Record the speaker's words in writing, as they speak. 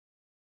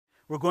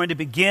We're going to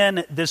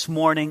begin this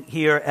morning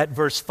here at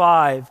verse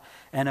 5,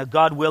 and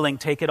God willing,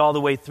 take it all the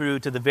way through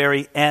to the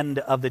very end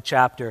of the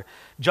chapter.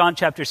 John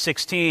chapter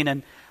 16,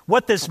 and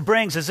what this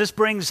brings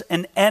is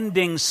an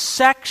ending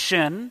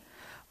section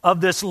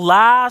of this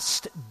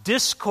last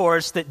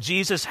discourse that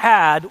Jesus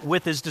had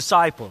with his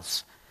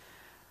disciples.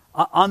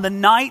 On the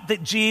night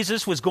that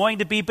Jesus was going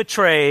to be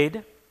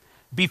betrayed,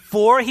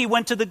 before he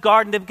went to the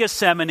Garden of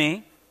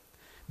Gethsemane,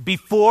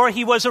 before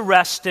he was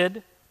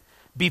arrested,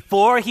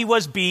 before he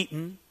was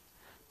beaten,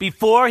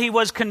 before he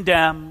was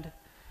condemned,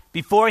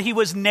 before he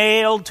was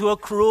nailed to a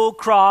cruel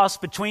cross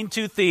between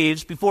two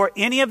thieves, before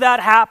any of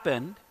that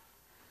happened,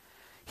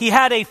 he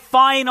had a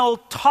final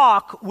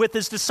talk with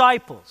his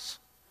disciples.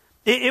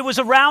 It was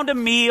around a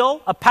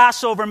meal, a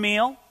Passover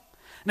meal.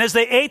 And as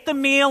they ate the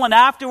meal and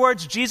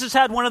afterwards, Jesus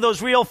had one of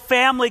those real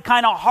family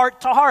kind of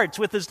heart-to-hearts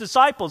with his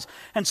disciples.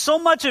 And so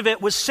much of it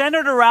was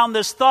centered around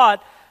this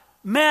thought,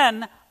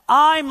 men,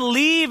 I'm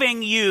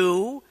leaving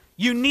you.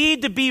 You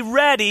need to be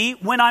ready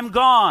when I'm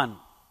gone.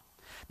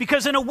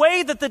 Because in a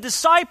way that the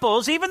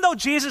disciples, even though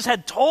Jesus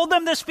had told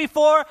them this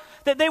before,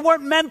 that they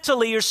weren't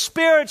mentally or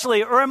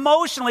spiritually or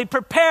emotionally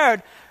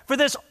prepared for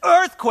this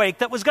earthquake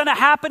that was going to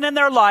happen in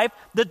their life,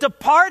 the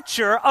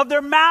departure of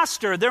their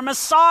master, their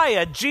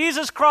Messiah,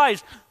 Jesus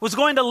Christ, was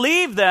going to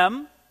leave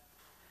them,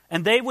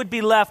 and they would be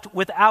left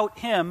without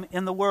him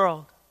in the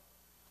world.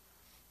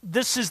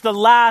 This is the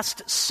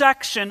last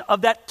section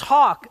of that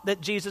talk that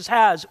Jesus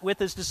has with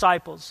his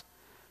disciples,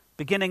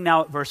 beginning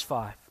now at verse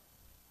 5.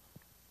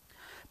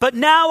 But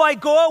now I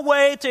go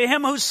away to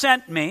him who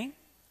sent me,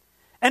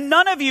 and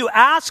none of you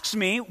asks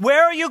me,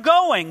 where are you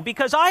going?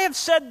 Because I have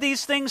said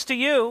these things to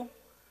you.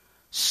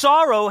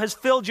 Sorrow has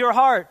filled your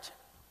heart.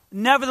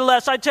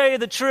 Nevertheless, I tell you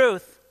the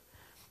truth.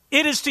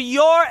 It is to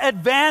your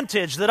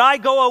advantage that I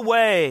go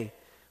away.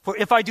 For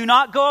if I do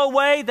not go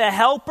away, the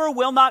Helper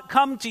will not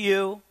come to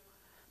you.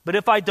 But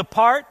if I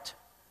depart,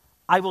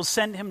 I will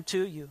send him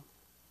to you.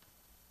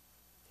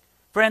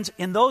 Friends,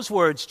 in those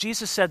words,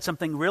 Jesus said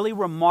something really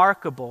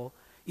remarkable,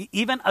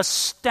 even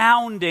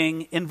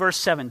astounding in verse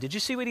 7. Did you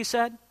see what he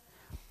said?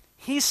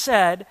 He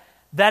said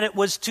that it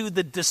was to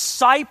the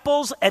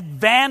disciples'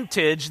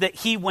 advantage that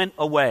he went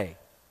away.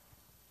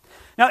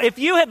 Now, if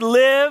you had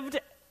lived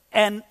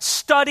and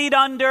studied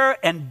under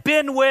and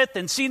been with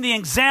and seen the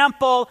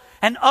example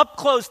and up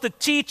close the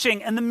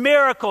teaching and the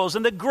miracles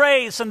and the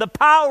grace and the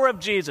power of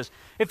Jesus,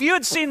 if you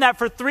had seen that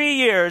for 3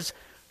 years,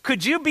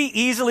 could you be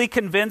easily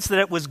convinced that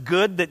it was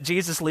good that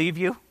Jesus leave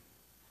you?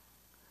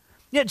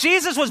 Yet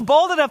Jesus was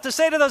bold enough to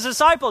say to those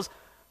disciples,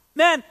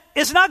 man,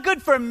 it's not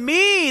good for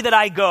me that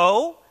I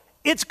go.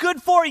 It's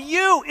good for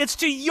you. It's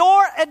to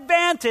your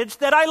advantage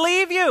that I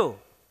leave you.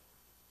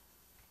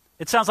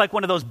 It sounds like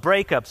one of those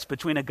breakups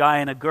between a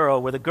guy and a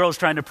girl where the girl's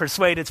trying to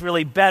persuade it's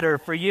really better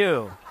for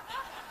you.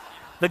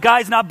 The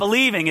guy's not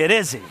believing it,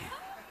 is he?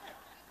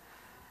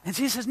 And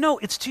Jesus says, no,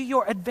 it's to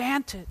your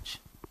advantage.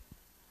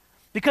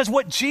 Because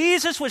what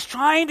Jesus was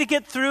trying to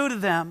get through to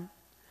them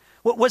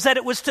was that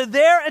it was to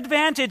their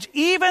advantage,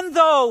 even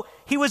though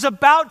he was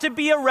about to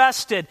be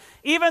arrested,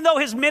 even though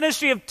his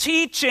ministry of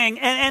teaching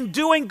and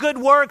doing good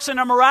works in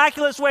a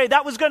miraculous way,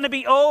 that was going to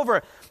be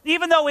over.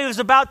 Even though he was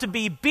about to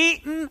be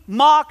beaten,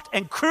 mocked,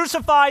 and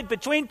crucified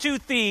between two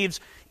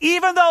thieves,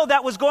 even though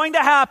that was going to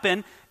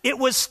happen, it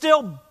was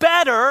still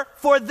better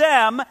for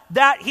them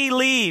that he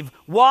leave.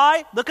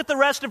 Why? Look at the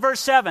rest of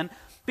verse 7.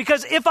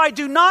 Because if I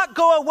do not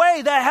go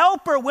away, the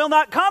Helper will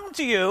not come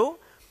to you.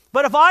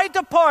 But if I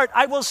depart,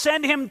 I will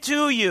send him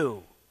to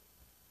you.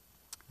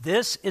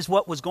 This is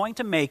what was going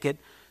to make it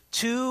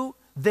to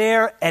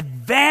their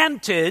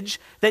advantage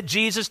that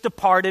Jesus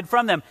departed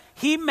from them.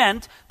 He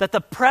meant that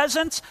the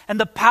presence and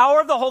the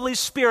power of the Holy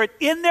Spirit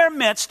in their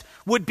midst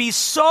would be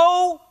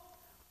so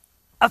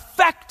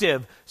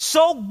effective,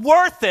 so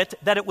worth it,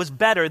 that it was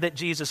better that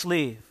Jesus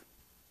leave.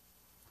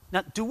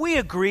 Now, do we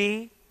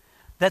agree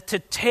that to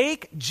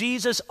take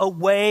Jesus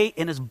away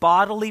in his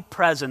bodily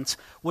presence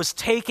was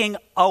taking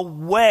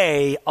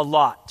away a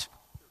lot?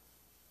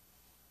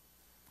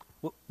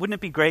 Wouldn't it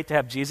be great to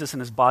have Jesus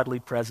in his bodily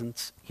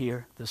presence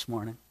here this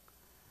morning?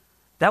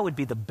 That would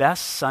be the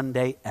best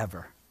Sunday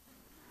ever.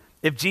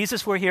 If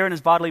Jesus were here in his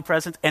bodily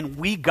presence and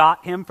we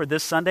got him for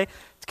this Sunday,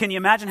 can you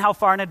imagine how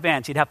far in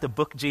advance you'd have to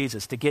book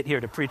Jesus to get here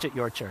to preach at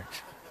your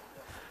church?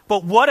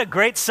 But what a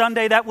great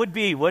Sunday that would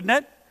be, wouldn't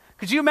it?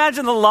 Could you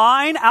imagine the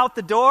line out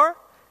the door?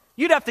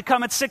 You'd have to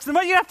come at 6 in the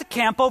morning. You'd have to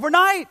camp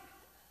overnight.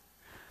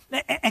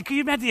 And can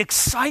you imagine the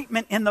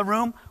excitement in the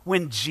room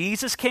when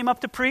Jesus came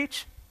up to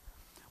preach?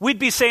 We'd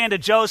be saying to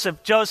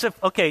Joseph,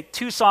 okay,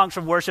 2 songs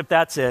from worship,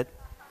 that's it.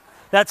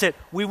 That's it.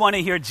 We want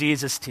to hear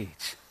Jesus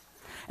teach.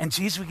 And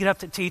Jesus would get up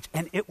to teach,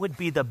 and it would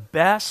be the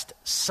best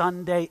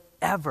Sunday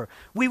ever.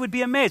 We would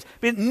be amazed.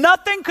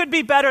 Nothing could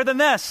be better than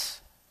this.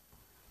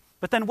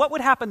 But then what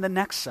would happen the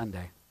next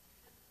Sunday?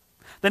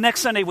 The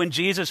next Sunday when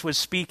Jesus was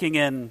speaking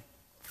in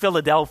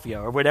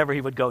Philadelphia or wherever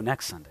he would go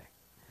next Sunday,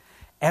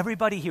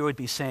 everybody here would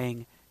be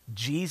saying,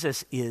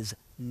 Jesus is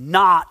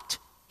not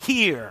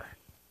here.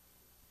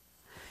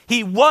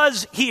 He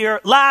was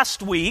here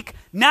last week.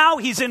 Now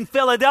he's in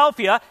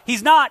Philadelphia.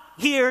 He's not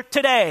here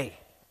today.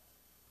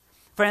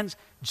 Friends,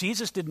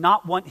 Jesus did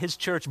not want his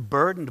church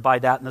burdened by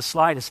that in the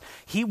slightest.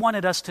 He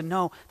wanted us to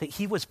know that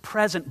he was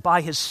present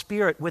by his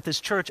Spirit with his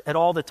church at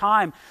all the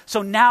time.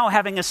 So now,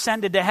 having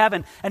ascended to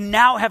heaven and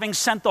now having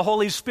sent the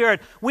Holy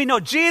Spirit, we know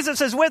Jesus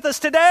is with us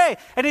today,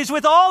 and he's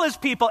with all his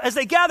people as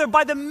they gather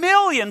by the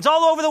millions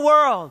all over the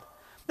world.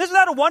 Isn't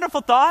that a wonderful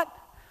thought?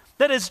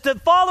 That as the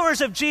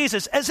followers of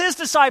Jesus, as his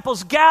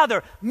disciples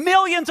gather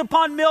millions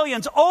upon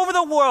millions over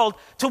the world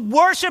to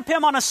worship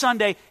him on a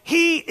Sunday,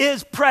 he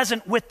is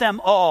present with them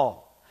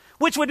all.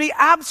 Which would be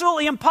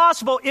absolutely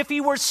impossible if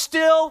he were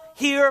still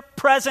here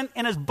present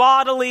in his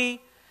bodily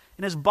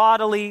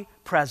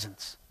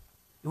presence.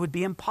 It would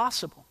be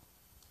impossible.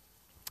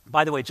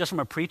 By the way, just from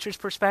a preacher's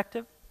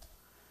perspective,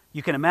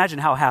 you can imagine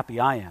how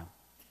happy I am.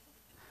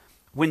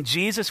 When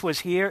Jesus was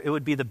here, it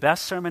would be the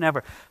best sermon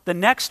ever. The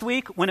next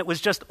week, when it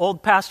was just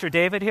old Pastor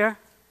David here,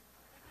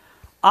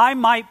 I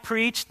might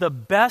preach the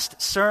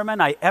best sermon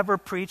I ever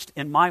preached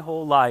in my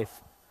whole life.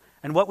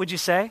 And what would you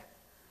say?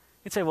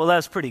 You'd say, well,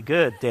 that's pretty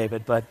good,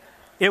 David, but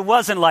it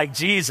wasn't like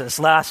Jesus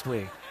last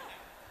week.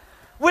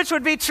 Which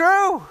would be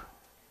true.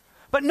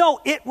 But no,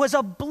 it was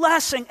a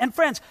blessing. And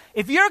friends,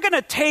 if you're going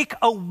to take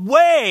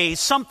away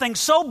something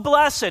so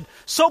blessed,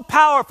 so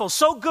powerful,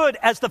 so good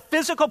as the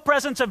physical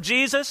presence of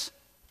Jesus,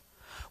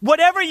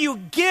 whatever you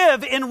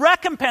give in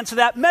recompense of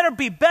that better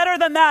be better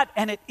than that,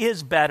 and it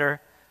is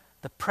better,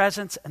 the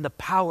presence and the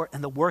power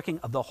and the working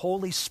of the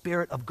Holy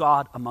Spirit of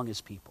God among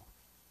his people.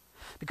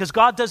 Because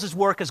God does his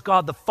work as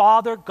God the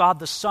Father, God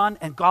the Son,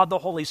 and God the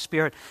Holy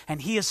Spirit.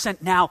 And he has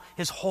sent now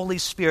his Holy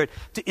Spirit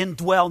to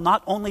indwell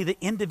not only the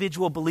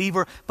individual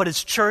believer, but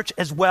his church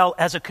as well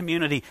as a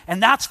community.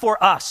 And that's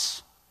for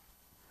us.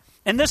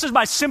 And this is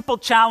my simple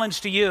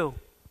challenge to you.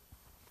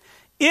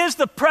 Is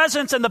the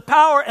presence and the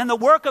power and the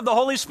work of the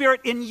Holy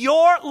Spirit in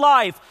your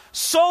life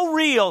so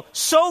real,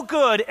 so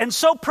good, and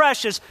so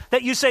precious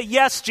that you say,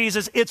 yes,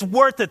 Jesus, it's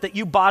worth it that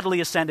you bodily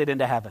ascended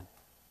into heaven?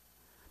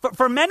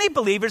 For many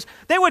believers,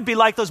 they would be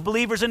like those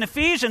believers in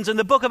Ephesians in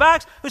the book of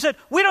Acts who said,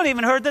 we don't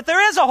even heard that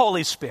there is a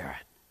Holy Spirit.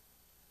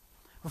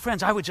 Well,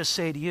 friends, I would just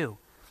say to you,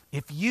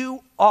 if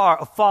you are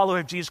a follower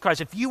of Jesus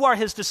Christ, if you are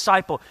his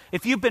disciple,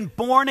 if you've been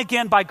born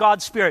again by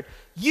God's Spirit,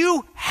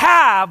 you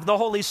have the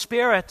Holy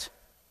Spirit.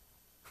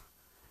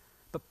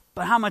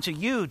 But how much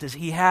of you does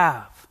he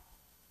have?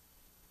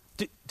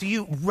 Do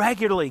you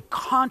regularly,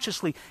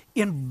 consciously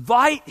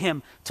invite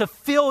him to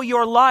fill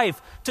your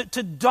life,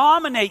 to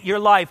dominate your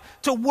life,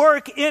 to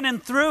work in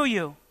and through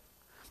you?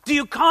 Do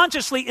you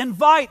consciously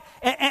invite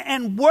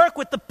and work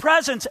with the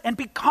presence and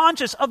be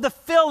conscious of the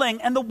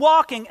filling and the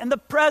walking and the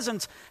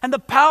presence and the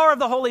power of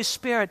the Holy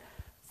Spirit?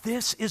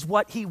 This is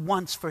what he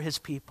wants for his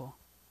people.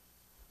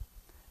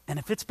 And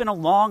if it's been a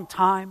long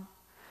time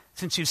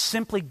since you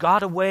simply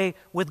got away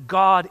with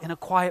God in a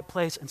quiet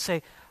place and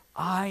say,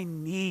 I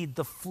need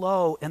the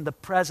flow and the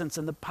presence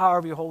and the power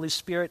of your Holy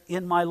Spirit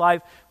in my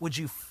life. Would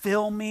you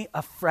fill me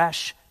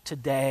afresh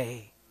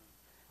today?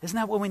 Isn't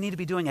that what we need to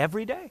be doing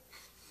every day?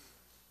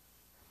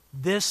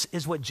 This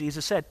is what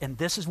Jesus said, and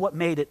this is what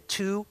made it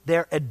to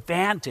their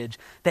advantage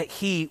that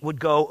he would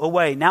go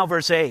away. Now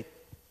verse 8.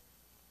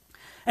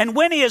 And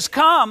when he has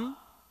come,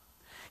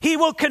 he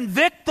will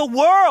convict the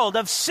world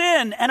of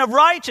sin and of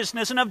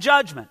righteousness and of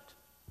judgment.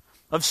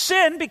 Of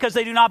sin, because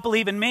they do not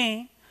believe in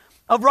me.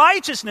 Of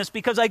righteousness,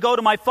 because I go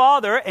to my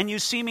Father and you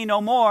see me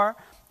no more.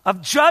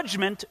 Of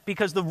judgment,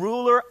 because the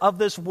ruler of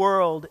this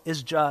world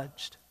is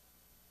judged.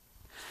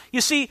 You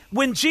see,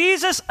 when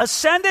Jesus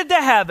ascended to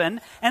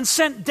heaven and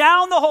sent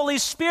down the Holy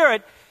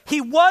Spirit,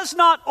 he was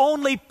not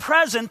only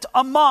present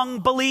among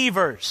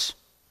believers.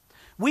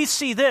 We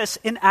see this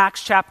in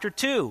Acts chapter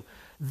 2,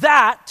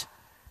 that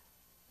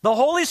the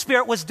Holy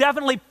Spirit was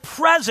definitely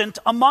present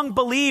among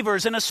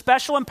believers in a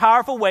special and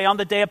powerful way on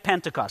the day of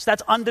Pentecost.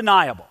 That's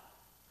undeniable.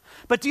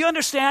 But do you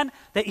understand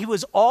that he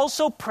was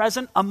also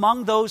present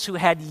among those who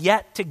had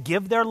yet to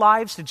give their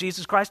lives to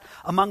Jesus Christ,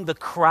 among the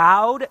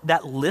crowd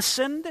that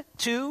listened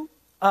to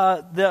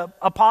the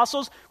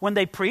apostles when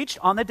they preached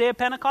on the day of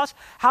Pentecost?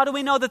 How do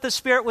we know that the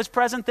Spirit was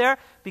present there?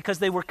 Because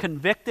they were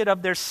convicted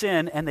of their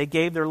sin and they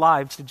gave their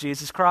lives to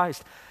Jesus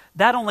Christ.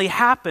 That only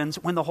happens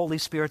when the Holy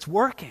Spirit's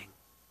working.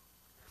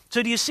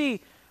 So do you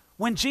see,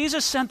 when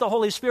Jesus sent the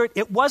Holy Spirit,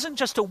 it wasn't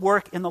just to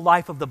work in the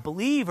life of the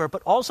believer,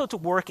 but also to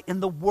work in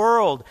the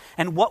world.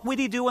 And what would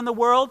he do in the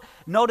world?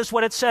 Notice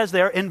what it says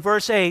there in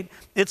verse 8.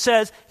 It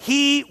says,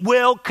 he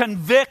will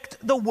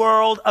convict the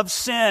world of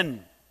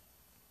sin.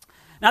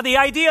 Now, the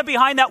idea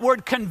behind that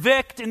word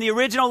convict in the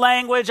original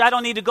language, I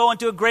don't need to go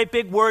into a great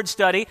big word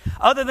study,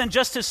 other than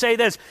just to say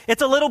this.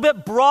 It's a little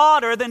bit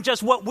broader than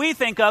just what we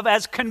think of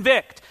as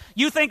convict.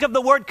 You think of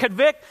the word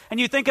convict, and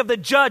you think of the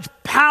judge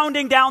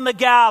pounding down the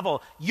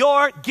gavel.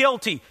 You're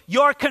guilty.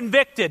 You're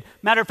convicted.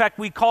 Matter of fact,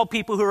 we call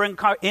people who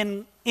are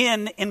in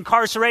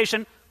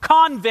incarceration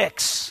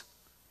convicts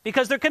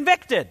because they're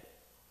convicted.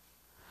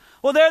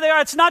 Well, there they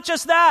are. It's not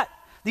just that.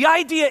 The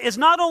idea is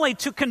not only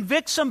to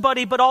convict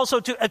somebody, but also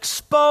to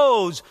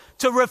expose,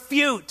 to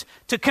refute,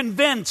 to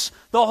convince.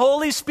 The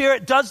Holy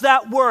Spirit does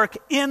that work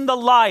in the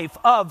life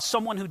of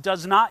someone who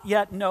does not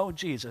yet know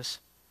Jesus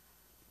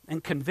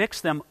and convicts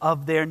them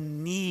of their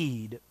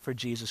need for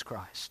Jesus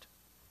Christ.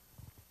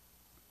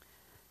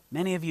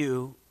 Many of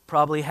you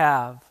probably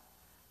have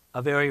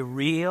a very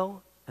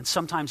real and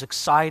sometimes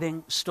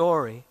exciting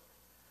story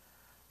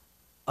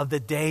of the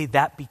day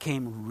that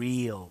became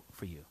real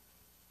for you.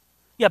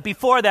 Yeah,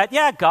 before that,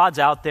 yeah, God's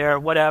out there,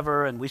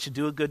 whatever, and we should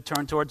do a good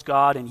turn towards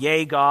God, and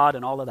yay, God,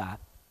 and all of that.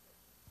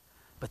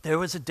 But there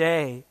was a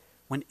day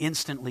when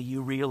instantly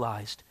you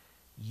realized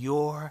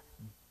your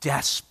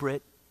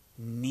desperate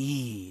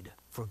need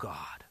for God.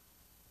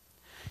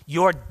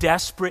 Your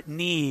desperate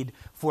need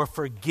for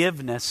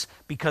forgiveness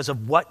because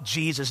of what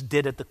Jesus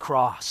did at the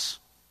cross.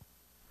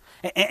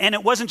 And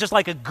it wasn't just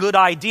like a good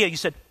idea. You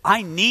said,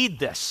 I need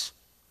this.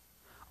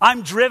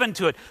 I'm driven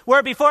to it.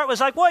 Where before it was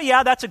like, well,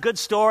 yeah, that's a good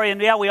story,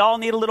 and yeah, we all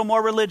need a little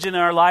more religion in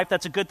our life.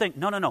 That's a good thing.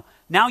 No.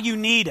 Now you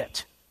need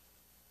it.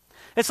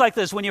 It's like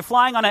this. When you're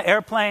flying on an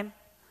airplane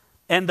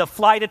and the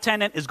flight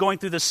attendant is going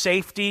through the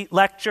safety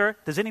lecture,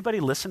 does anybody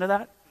listen to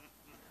that?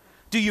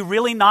 Do you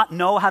really not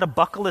know how to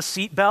buckle a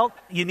seatbelt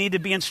you need to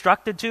be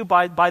instructed to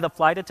by the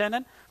flight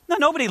attendant? No,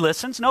 nobody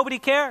listens. Nobody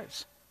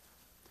cares.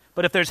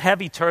 But if there's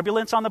heavy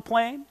turbulence on the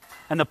plane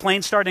and the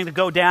plane's starting to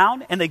go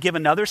down and they give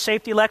another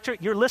safety lecture,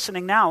 you're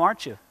listening now,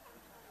 aren't you?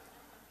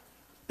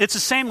 It's the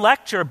same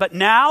lecture, but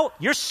now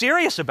you're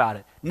serious about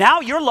it.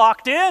 Now you're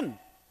locked in.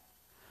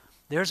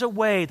 There's a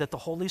way that the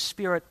Holy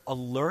Spirit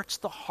alerts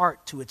the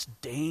heart to its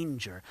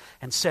danger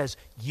and says,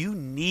 you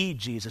need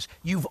Jesus.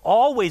 You've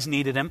always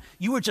needed him.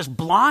 You were just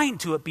blind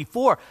to it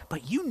before,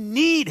 but you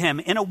need him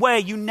in a way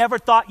you never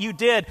thought you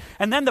did.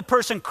 And then the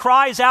person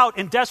cries out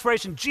in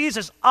desperation,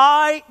 Jesus,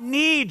 I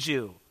need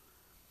you.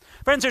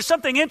 Friends, there's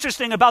something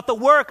interesting about the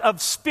work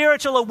of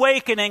spiritual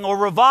awakening or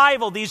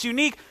revival, these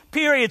unique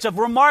periods of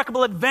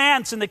remarkable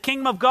advance in the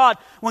kingdom of God.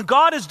 When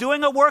God is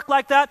doing a work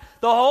like that,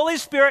 the Holy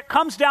Spirit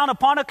comes down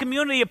upon a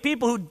community of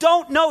people who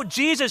don't know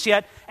Jesus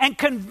yet and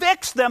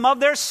convicts them of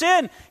their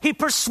sin. He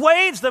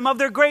persuades them of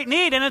their great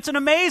need, and it's an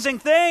amazing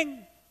thing.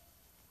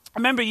 I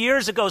remember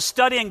years ago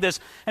studying this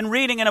and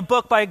reading in a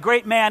book by a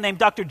great man named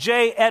Dr.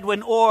 J.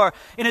 Edwin Orr.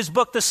 In his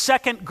book, The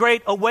Second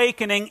Great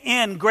Awakening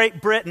in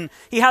Great Britain,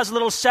 he has a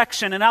little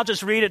section, and I'll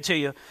just read it to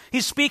you.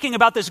 He's speaking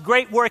about this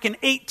great work in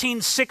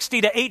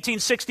 1860 to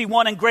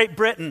 1861 in Great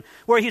Britain,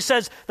 where he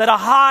says that a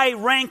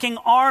high-ranking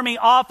army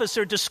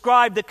officer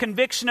described the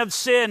conviction of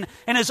sin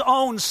in his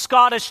own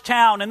Scottish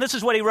town. And this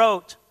is what he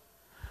wrote.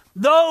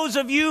 Those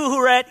of you who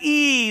are at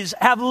ease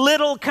have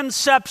little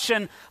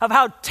conception of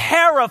how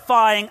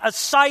terrifying a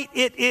sight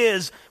it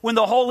is when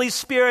the Holy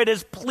Spirit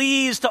is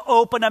pleased to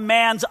open a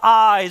man's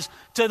eyes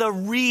to the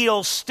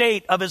real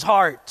state of his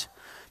heart.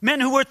 Men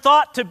who were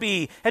thought to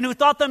be and who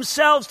thought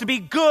themselves to be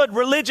good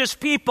religious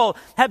people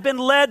have been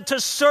led to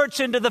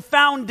search into the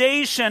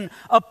foundation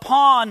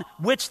upon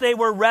which they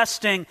were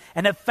resting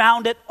and have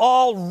found it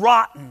all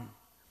rotten.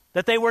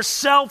 That they were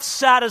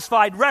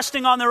self-satisfied,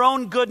 resting on their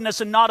own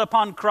goodness and not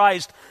upon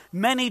Christ.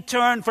 Many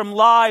turned from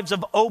lives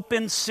of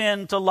open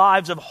sin to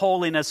lives of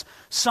holiness,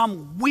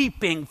 some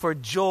weeping for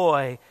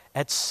joy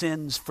at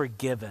sins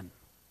forgiven.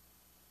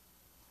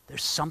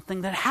 There's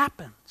something that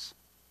happens.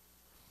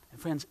 And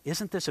friends,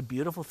 isn't this a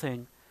beautiful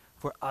thing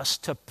for us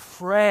to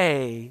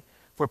pray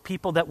for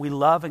people that we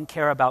love and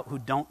care about who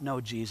don't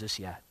know Jesus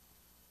yet?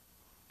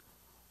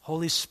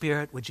 Holy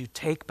Spirit, would you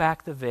take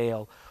back the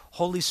veil?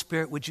 Holy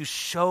Spirit, would you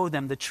show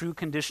them the true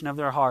condition of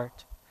their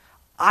heart?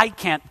 I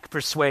can't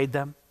persuade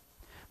them,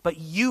 but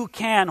you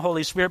can,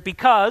 Holy Spirit,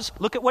 because,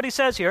 look at what he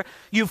says here,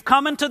 you've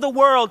come into the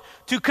world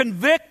to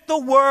convict the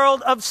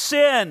world of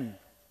sin.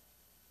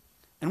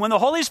 And when the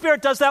Holy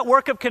Spirit does that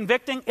work of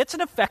convicting, it's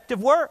an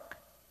effective work.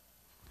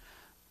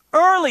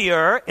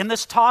 Earlier in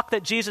this talk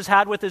that Jesus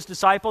had with his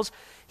disciples,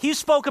 he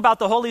spoke about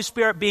the Holy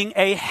Spirit being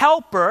a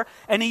helper,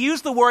 and he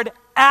used the word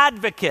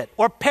advocate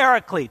or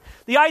paraclete.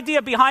 The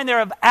idea behind there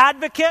of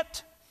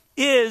advocate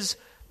is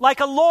like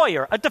a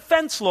lawyer, a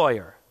defense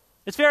lawyer.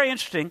 It's very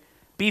interesting.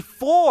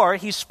 Before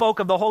he spoke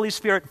of the Holy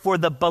Spirit for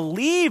the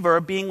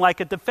believer being like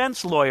a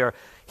defense lawyer,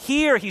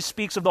 here he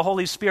speaks of the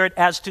Holy Spirit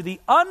as to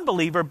the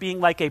unbeliever being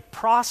like a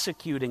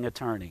prosecuting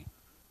attorney.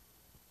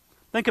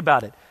 Think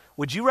about it.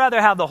 Would you rather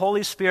have the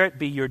Holy Spirit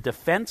be your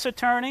defense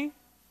attorney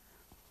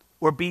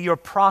or be your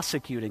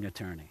prosecuting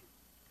attorney?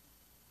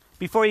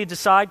 Before you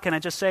decide, can I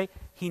just say,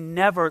 he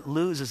never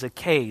loses a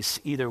case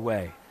either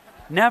way.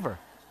 Never.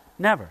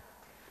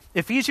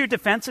 If he's your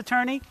defense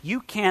attorney,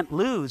 you can't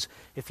lose.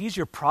 If he's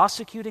your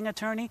prosecuting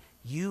attorney,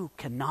 you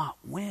cannot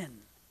win.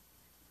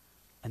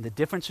 And the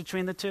difference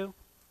between the two?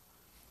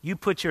 You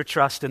put your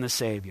trust in the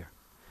Savior.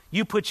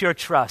 You put your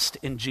trust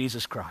in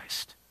Jesus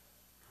Christ.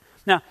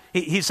 Now,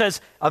 he says,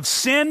 of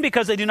sin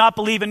because they do not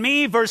believe in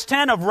me. Verse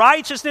 10, of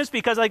righteousness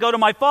because I go to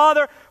my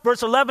Father.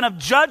 Verse 11, of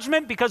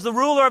judgment because the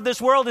ruler of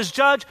this world is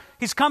judge.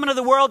 He's come into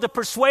the world to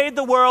persuade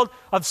the world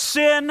of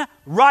sin,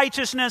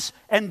 righteousness,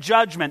 and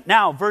judgment.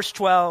 Now, verse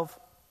 12,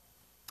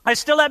 I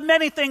still have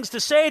many things to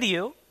say to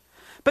you,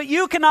 but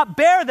you cannot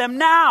bear them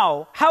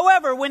now.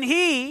 However, when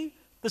he,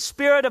 the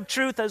Spirit of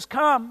truth, has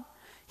come,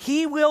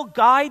 he will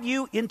guide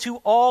you into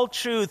all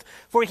truth.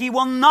 For he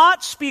will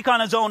not speak on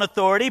his own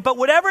authority, but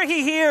whatever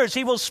he hears,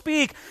 he will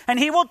speak, and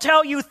he will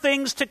tell you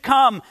things to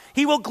come.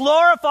 He will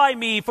glorify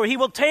me, for he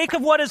will take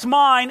of what is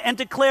mine and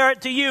declare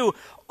it to you.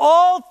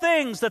 All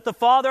things that the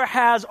Father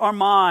has are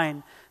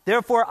mine.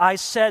 Therefore I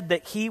said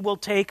that he will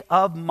take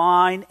of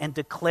mine and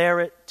declare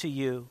it to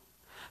you.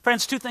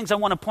 Friends, two things I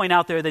want to point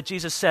out there that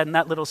Jesus said in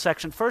that little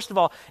section. First of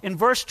all, in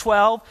verse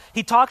 12,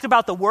 he talked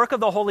about the work of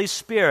the Holy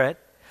Spirit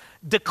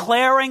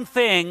declaring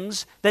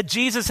things that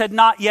Jesus had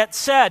not yet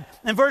said.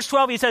 In verse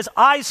 12, he says,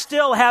 I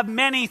still have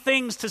many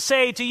things to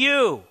say to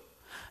you.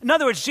 In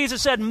other words,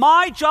 Jesus said,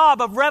 my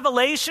job of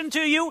revelation to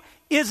you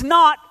is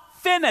not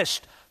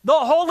finished. The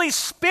Holy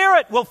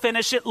Spirit will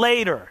finish it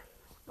later.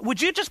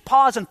 Would you just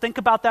pause and think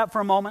about that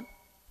for a moment?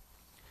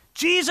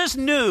 Jesus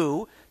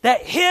knew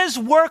that his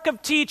work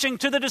of teaching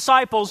to the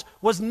disciples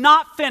was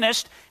not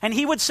finished, and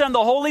he would send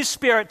the Holy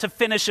Spirit to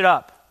finish it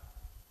up.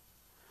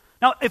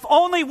 Now, if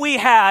only we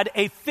had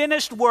a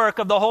finished work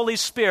of the Holy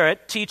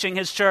Spirit teaching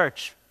his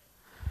church.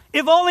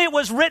 If only it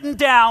was written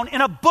down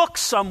in a book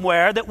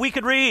somewhere that we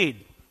could read.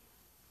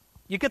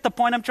 You get the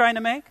point I'm trying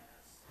to make?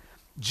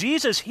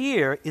 Jesus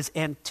here is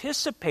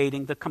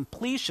anticipating the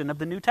completion of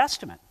the New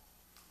Testament.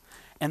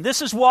 And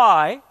this is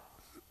why,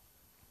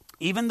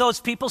 even though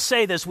people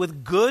say this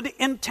with good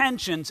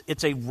intentions,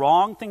 it's a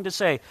wrong thing to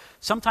say.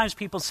 Sometimes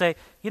people say,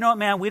 you know what,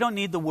 man, we don't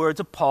need the words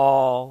of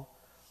Paul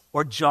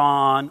or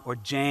John or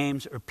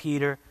James or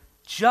Peter.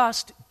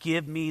 Just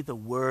give me the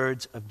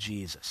words of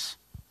Jesus.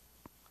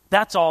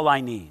 That's all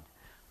I need.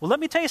 Well, let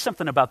me tell you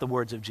something about the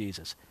words of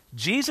Jesus.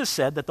 Jesus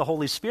said that the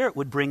Holy Spirit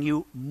would bring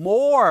you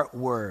more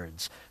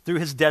words through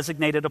his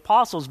designated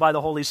apostles by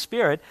the Holy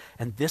Spirit,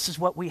 and this is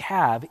what we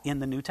have in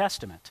the New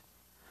Testament.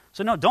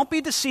 So no, don't be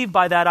deceived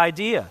by that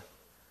idea.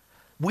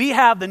 We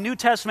have the New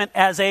Testament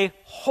as a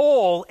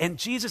whole, and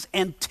Jesus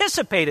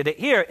anticipated it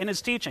here in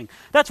his teaching.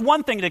 That's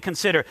one thing to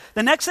consider.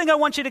 The next thing I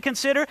want you to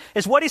consider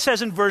is what he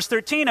says in verse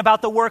 13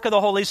 about the work of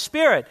the Holy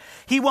Spirit.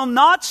 He will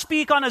not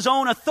speak on his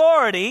own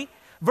authority.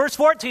 Verse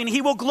 14,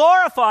 he will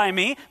glorify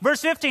me.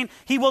 Verse 15,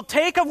 he will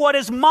take of what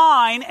is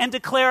mine and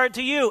declare it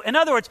to you. In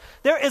other words,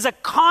 there is a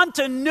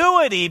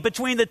continuity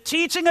between the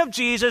teaching of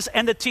Jesus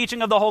and the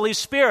teaching of the Holy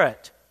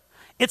Spirit.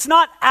 It's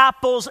not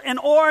apples and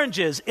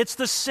oranges. It's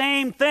the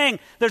same thing.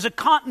 There's a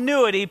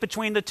continuity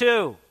between the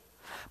two.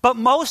 But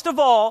most of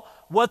all,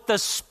 what the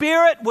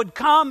Spirit would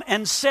come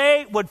and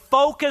say would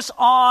focus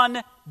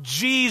on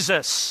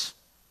Jesus.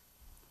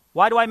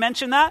 Why do I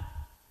mention that?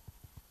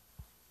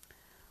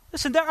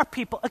 Listen, there are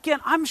people, again,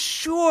 I'm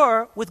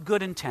sure with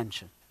good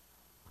intention.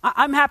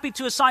 I'm happy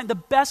to assign the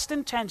best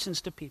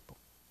intentions to people.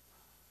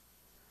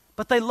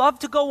 But they love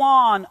to go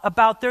on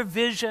about their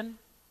vision,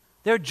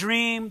 their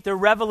dream, their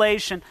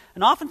revelation.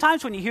 And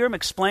oftentimes when you hear them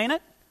explain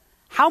it,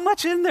 how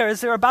much in there is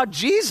there about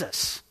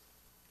Jesus?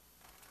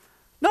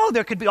 No,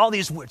 there could be all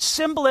these weird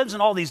symbolisms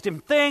and all these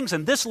different things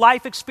and this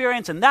life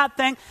experience and that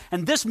thing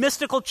and this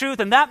mystical truth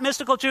and that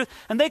mystical truth.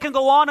 And they can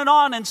go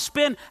on and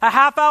spin a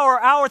half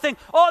hour, hour thing.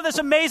 Oh, this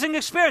amazing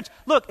experience.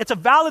 Look, it's a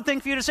valid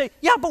thing for you to say,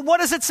 yeah, but what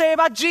does it say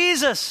about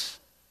Jesus?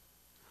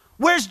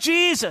 Where's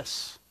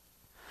Jesus?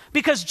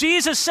 Because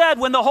Jesus said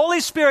when the Holy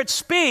Spirit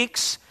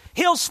speaks,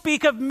 he'll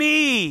speak of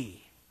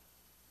me.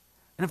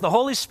 And if the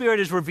Holy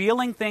Spirit is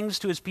revealing things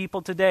to his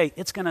people today,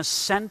 it's going to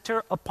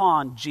center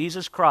upon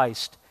Jesus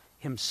Christ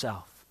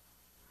himself.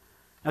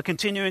 Now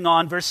continuing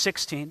on, verse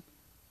 16.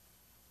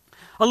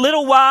 A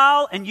little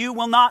while and you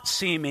will not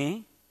see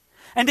me,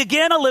 and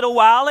again a little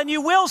while and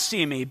you will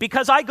see me,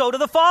 because I go to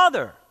the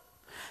Father.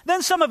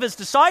 Then some of his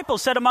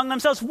disciples said among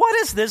themselves, what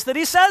is this that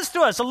he says to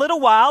us? A little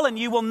while and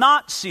you will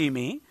not see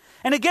me,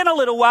 and again a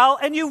little while,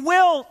 and you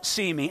will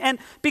see me, and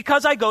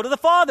because I go to the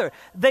Father.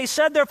 They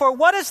said, therefore,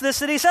 what is this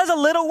that he says? A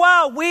little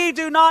while. We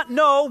do not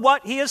know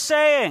what he is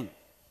saying.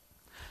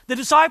 The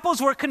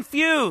disciples were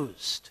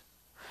confused.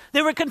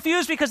 They were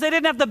confused because they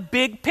didn't have the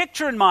big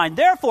picture in mind.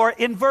 Therefore,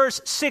 in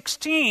verse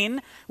 16,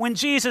 when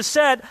Jesus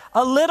said,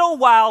 a little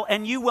while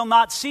and you will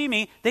not see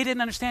me, they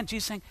didn't understand.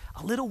 Jesus saying,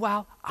 a little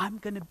while, I'm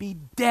going to be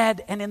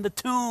dead and in the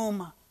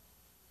tomb.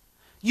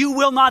 You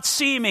will not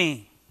see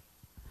me.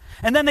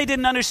 And then they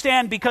didn't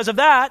understand because of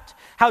that,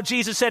 how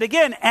Jesus said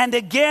again, and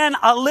again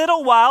a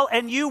little while,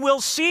 and you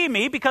will see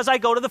me because I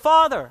go to the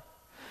Father.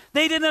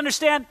 They didn't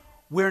understand,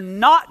 we're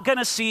not going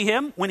to see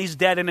him when he's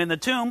dead and in the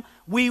tomb.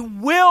 We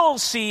will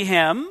see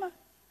him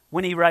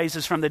when he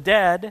rises from the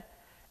dead,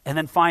 and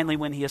then finally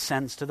when he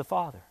ascends to the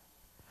Father.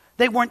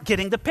 They weren't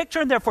getting the picture,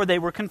 and therefore they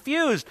were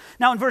confused.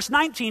 Now in verse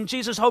 19,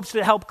 Jesus hopes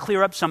to help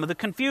clear up some of the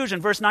confusion.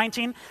 Verse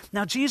 19,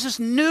 now Jesus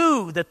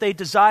knew that they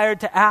desired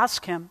to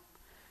ask him,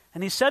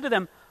 and he said to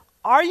them,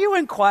 are you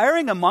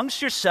inquiring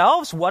amongst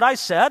yourselves what I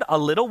said? A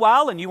little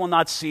while and you will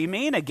not see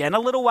me, and again a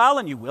little while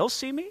and you will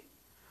see me?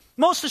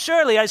 Most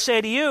assuredly I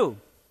say to you,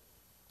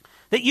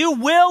 that you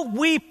will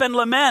weep and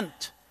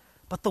lament,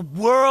 but the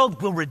world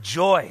will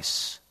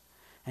rejoice.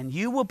 and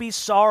you will be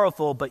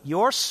sorrowful, but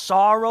your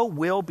sorrow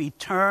will be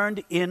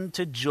turned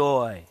into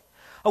joy.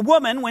 A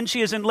woman, when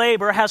she is in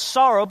labor, has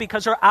sorrow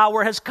because her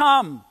hour has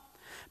come.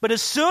 But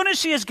as soon as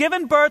she has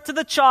given birth to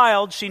the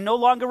child, she no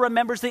longer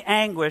remembers the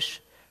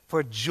anguish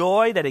for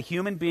joy that a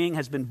human being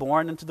has been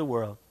born into the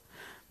world.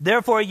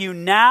 Therefore you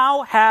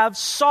now have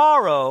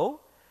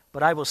sorrow,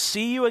 but I will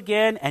see you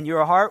again, and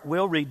your heart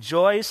will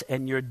rejoice,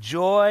 and your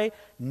joy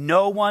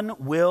no one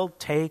will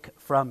take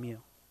from you.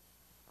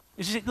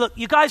 You see, look,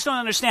 you guys don't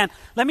understand.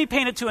 Let me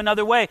paint it to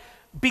another way.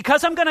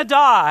 Because I'm going to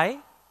die,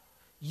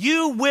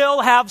 you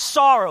will have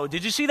sorrow.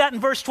 Did you see that in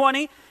verse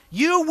 20?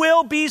 You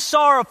will be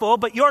sorrowful,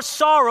 but your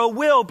sorrow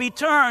will be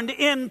turned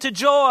into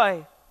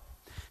joy.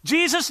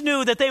 Jesus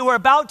knew that they were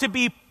about to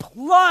be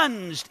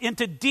plunged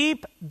into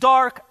deep,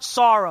 dark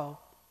sorrow.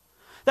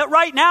 That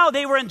right now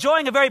they were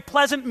enjoying a very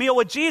pleasant meal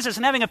with Jesus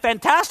and having a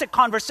fantastic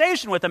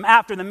conversation with him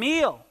after the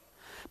meal.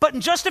 But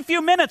in just a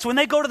few minutes, when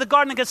they go to the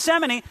Garden of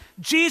Gethsemane,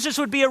 Jesus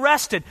would be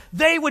arrested.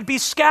 They would be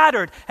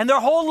scattered, and their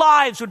whole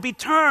lives would be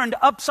turned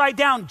upside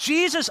down.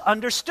 Jesus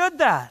understood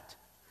that.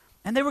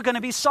 And they were going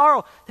to be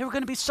sorrow. They were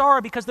going to be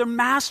sorrow because their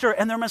master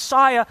and their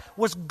Messiah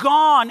was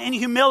gone and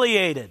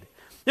humiliated.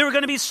 They were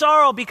going to be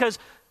sorrow because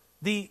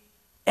the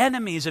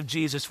enemies of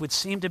Jesus would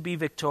seem to be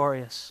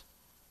victorious.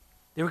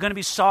 They were going to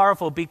be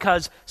sorrowful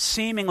because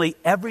seemingly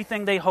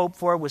everything they hoped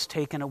for was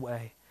taken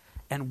away.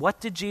 And what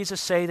did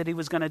Jesus say that he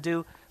was going to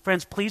do?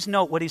 Friends, please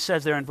note what he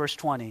says there in verse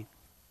 20.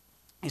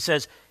 He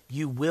says,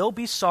 you will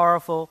be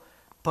sorrowful,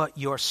 but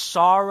your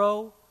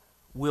sorrow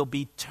will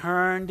be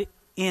turned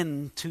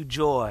into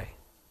joy.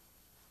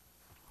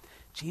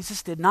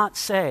 Jesus did not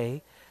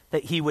say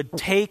that he would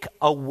take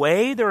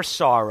away their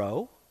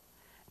sorrow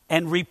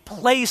and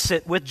replace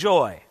it with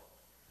joy.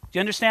 Do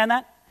you understand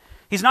that?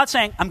 He's not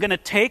saying, I'm going to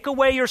take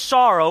away your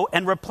sorrow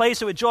and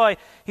replace it with joy.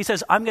 He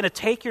says, I'm going to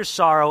take your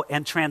sorrow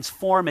and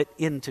transform it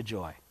into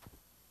joy.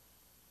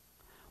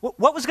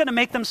 What was going to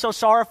make them so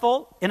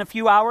sorrowful in a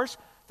few hours?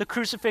 The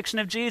crucifixion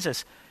of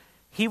Jesus.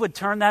 He would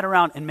turn that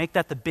around and make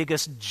that the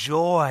biggest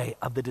joy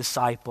of the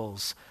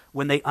disciples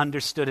when they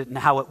understood it and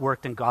how it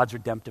worked in God's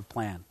redemptive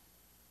plan.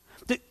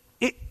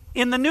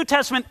 In the New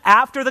Testament,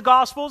 after the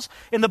Gospels,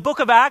 in the book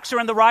of Acts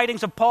or in the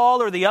writings of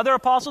Paul or the other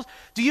apostles,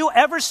 do you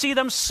ever see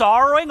them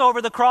sorrowing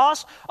over the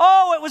cross?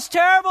 Oh, it was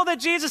terrible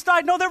that Jesus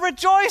died. No, they're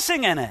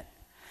rejoicing in it.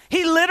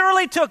 He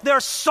literally took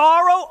their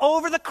sorrow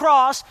over the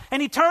cross and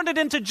he turned it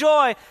into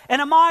joy.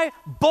 And am I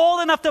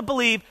bold enough to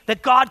believe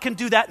that God can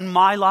do that in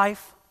my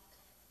life?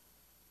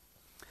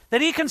 That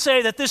he can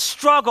say that this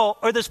struggle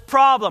or this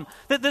problem,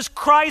 that this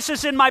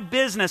crisis in my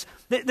business,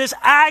 this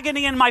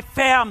agony in my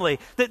family,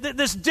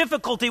 this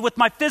difficulty with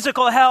my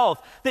physical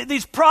health,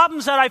 these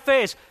problems that I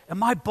face,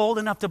 am I bold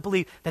enough to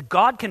believe that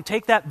God can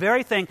take that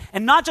very thing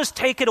and not just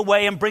take it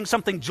away and bring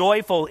something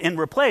joyful in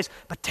replace,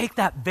 but take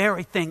that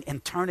very thing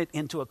and turn it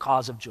into a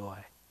cause of joy?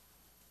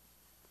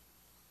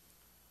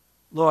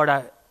 Lord,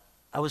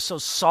 I was so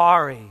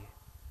sorry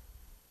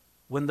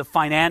when the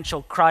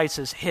financial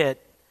crisis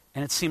hit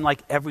and it seemed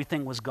like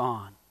everything was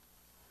gone.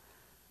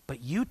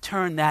 But you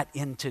turn that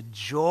into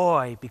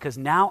joy because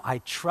now I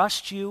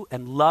trust you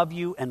and love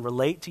you and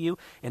relate to you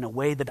in a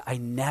way that I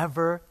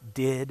never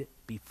did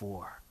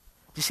before.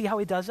 Do you see how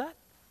he does that?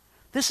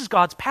 This is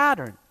God's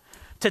pattern.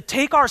 To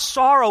take our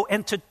sorrow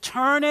and to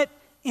turn it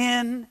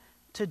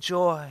into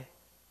joy.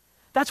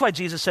 That's why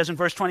Jesus says in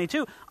verse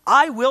 22,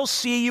 I will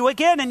see you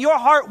again and your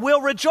heart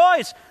will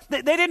rejoice.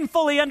 They didn't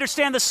fully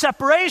understand the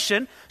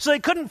separation, so they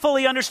couldn't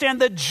fully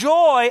understand the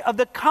joy of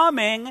the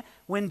coming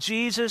when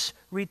Jesus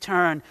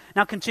returned.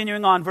 Now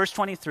continuing on, verse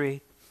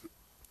 23.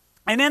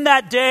 And in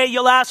that day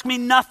you'll ask me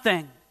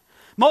nothing.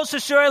 Most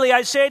assuredly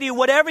I say to you,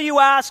 whatever you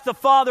ask the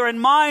Father in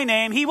my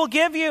name, he will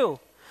give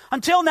you.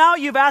 Until now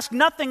you've asked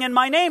nothing in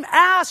my name.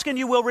 Ask and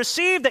you will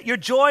receive, that your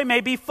joy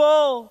may be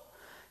full.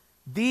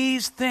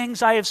 These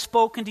things I have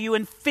spoken to you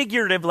in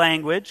figurative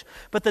language,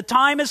 but the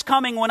time is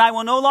coming when I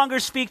will no longer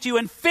speak to you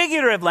in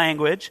figurative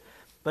language,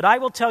 but I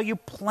will tell you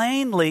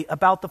plainly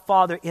about the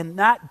Father. In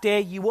that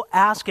day you will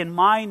ask in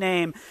my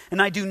name, and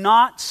I do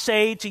not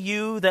say to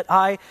you that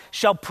I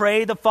shall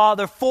pray the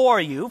Father for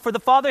you, for the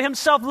Father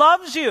himself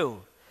loves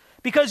you,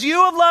 because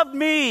you have loved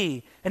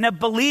me and have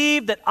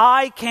believed that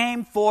I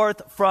came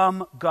forth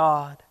from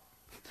God.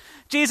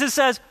 Jesus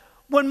says,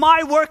 when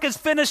my work is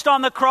finished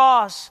on the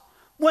cross,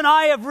 when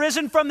I have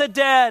risen from the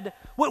dead,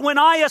 when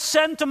I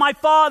ascend to my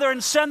Father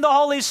and send the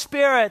Holy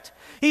Spirit,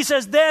 he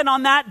says, then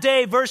on that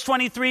day, verse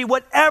 23,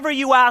 whatever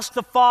you ask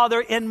the Father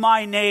in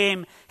my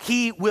name,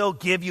 he will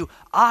give you.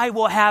 I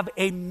will have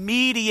a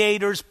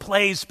mediator's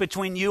place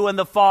between you and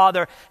the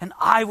Father, and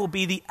I will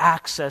be the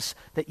access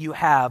that you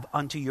have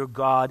unto your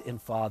God and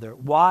Father.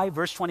 Why?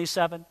 Verse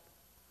 27.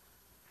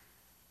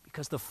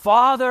 Because the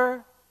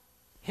Father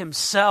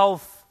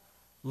himself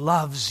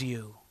loves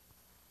you.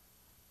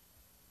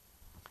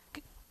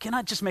 Can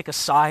I just make a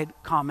side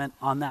comment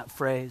on that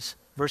phrase,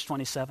 verse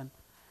 27?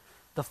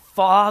 The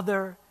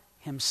Father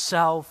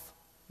himself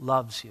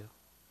loves you.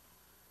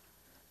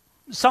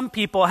 Some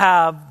people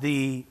have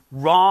the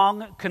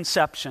wrong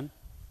conception.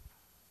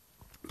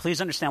 please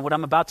understand what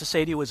I'm about to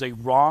say to you is a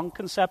wrong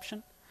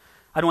conception.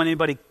 I don't want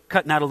anybody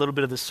cutting out a little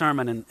bit of the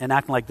sermon and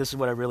acting like this is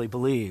what I really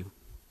believe.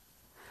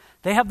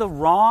 They have the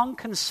wrong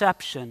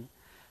conception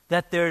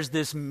that there's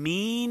this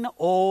mean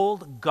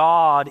old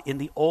God in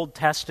the Old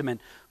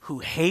Testament who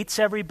hates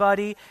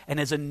everybody and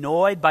is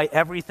annoyed by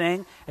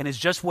everything and is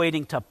just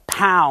waiting to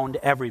pound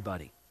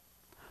everybody.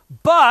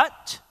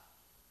 But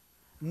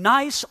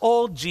nice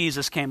old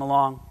Jesus came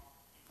along.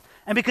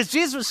 And because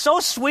Jesus was so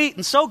sweet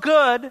and so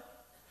good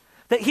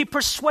that he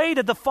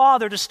persuaded the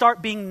Father to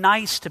start being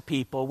nice to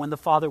people when the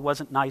Father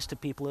wasn't nice to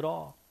people at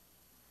all.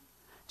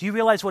 Do you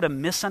realize what a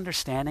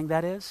misunderstanding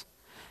that is?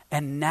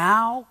 And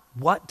now,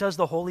 what does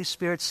the Holy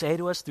Spirit say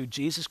to us through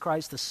Jesus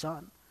Christ the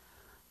Son?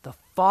 The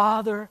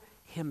Father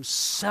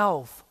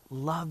himself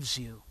loves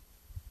you.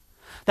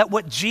 That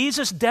what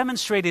Jesus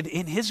demonstrated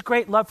in his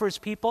great love for his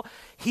people,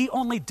 he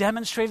only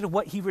demonstrated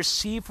what he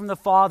received from the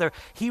Father.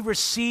 He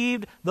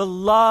received the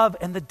love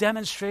and the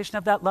demonstration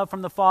of that love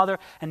from the Father,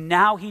 and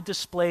now he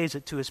displays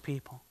it to his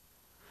people.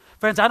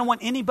 Friends, I don't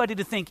want anybody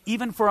to think,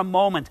 even for a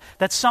moment,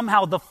 that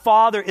somehow the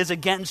Father is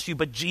against you,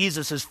 but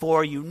Jesus is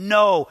for you.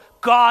 No,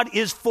 God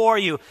is for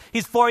you.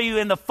 He's for you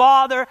in the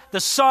Father, the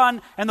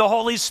Son, and the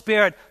Holy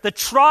Spirit. The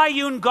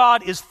triune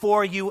God is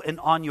for you and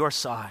on your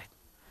side.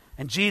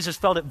 And Jesus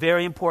felt it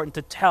very important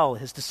to tell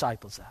his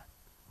disciples that.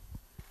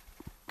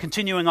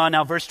 Continuing on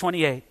now, verse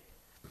 28.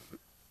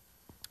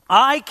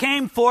 I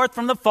came forth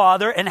from the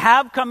Father and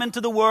have come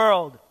into the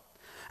world.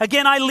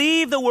 Again, I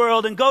leave the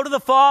world and go to the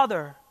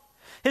Father.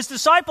 His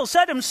disciples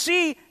said to him,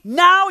 see,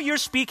 now you're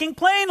speaking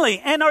plainly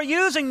and are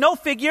using no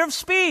figure of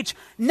speech.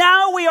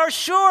 Now we are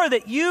sure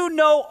that you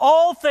know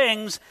all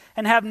things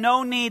and have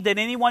no need that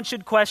anyone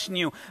should question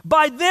you.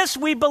 By this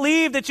we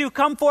believe that you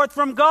come forth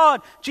from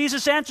God.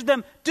 Jesus answered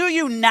them, do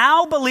you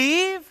now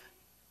believe?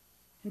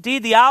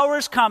 Indeed, the hour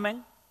is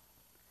coming.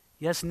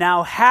 Yes,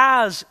 now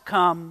has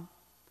come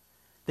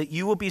that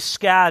you will be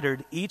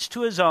scattered, each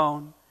to his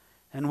own,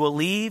 and will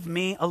leave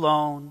me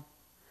alone.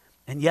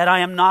 And yet I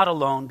am not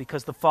alone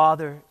because the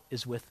Father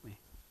is with me.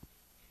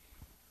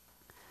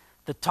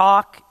 The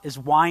talk is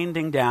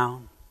winding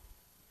down.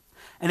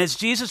 And as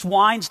Jesus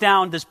winds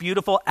down this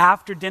beautiful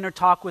after-dinner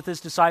talk with his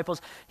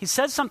disciples, he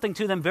says something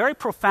to them very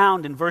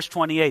profound in verse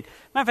 28.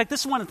 Matter of fact,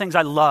 this is one of the things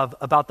I love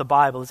about the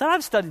Bible, is that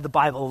I've studied the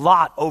Bible a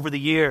lot over the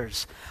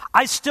years.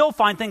 I still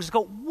find things that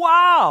go,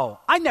 wow,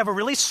 I never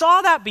really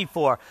saw that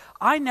before.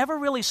 I never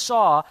really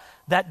saw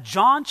that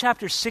John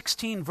chapter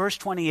 16, verse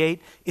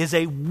 28 is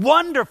a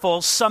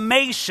wonderful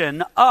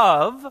summation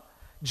of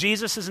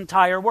Jesus'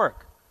 entire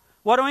work.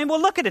 What do I mean?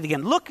 Well, look at it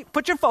again.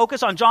 Put your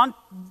focus on John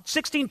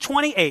 16,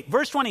 28,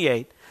 verse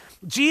 28.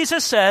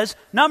 Jesus says,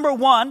 number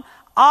one,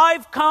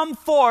 I've come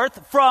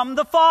forth from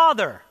the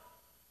Father.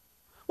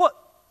 Well,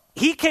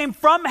 he came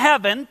from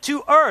heaven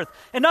to earth.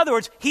 In other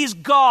words, he's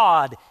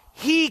God.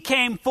 He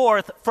came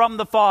forth from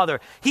the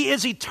Father. He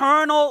is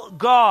eternal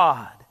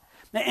God.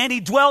 And he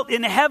dwelt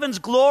in heaven's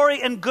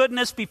glory and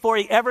goodness before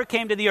he ever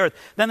came to the earth.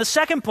 Then the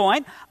second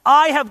point,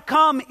 I have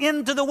come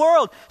into the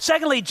world.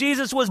 Secondly,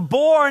 Jesus was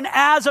born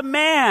as a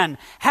man,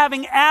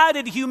 having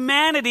added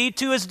humanity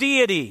to his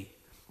deity.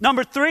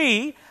 Number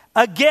three,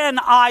 again,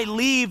 I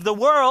leave the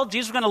world.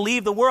 Jesus was going to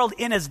leave the world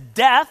in his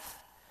death.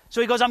 So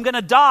he goes, I'm going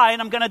to die,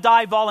 and I'm going to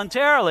die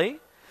voluntarily.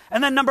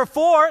 And then number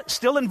four,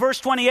 still in verse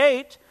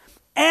 28,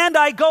 and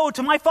I go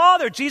to my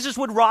Father. Jesus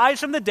would rise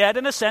from the dead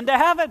and ascend to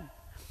heaven.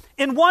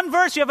 In one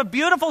verse, you have a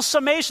beautiful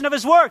summation of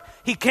his work.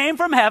 He came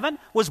from heaven,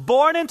 was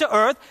born into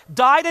earth,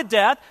 died a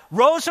death,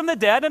 rose from the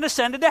dead, and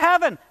ascended to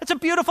heaven. It's a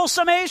beautiful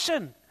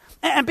summation.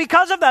 And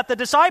because of that, the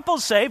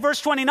disciples say,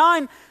 verse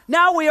 29,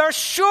 now we are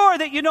sure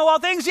that you know all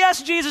things.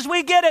 Yes, Jesus,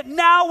 we get it.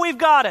 Now we've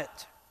got it.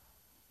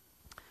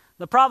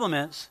 The problem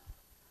is,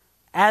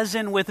 as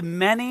in with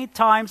many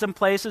times and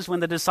places when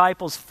the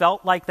disciples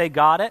felt like they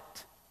got it,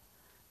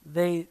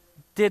 they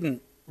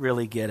didn't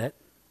really get it.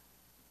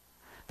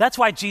 That's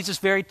why Jesus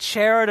very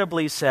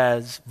charitably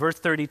says, verse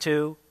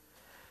 32,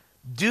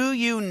 do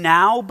you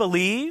now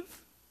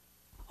believe?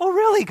 Oh,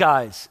 really,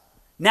 guys?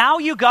 Now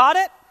you got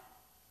it?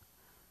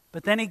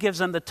 But then he gives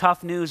them the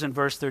tough news in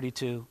verse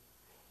 32.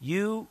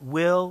 You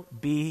will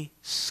be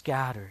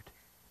scattered.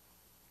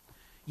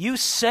 You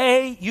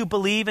say you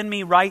believe in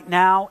me right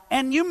now,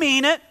 and you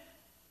mean it.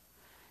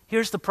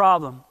 Here's the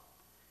problem.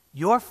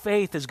 Your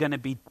faith is going to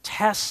be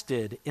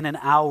tested in an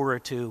hour or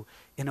two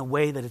in a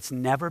way that it's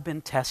never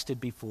been tested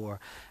before.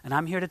 And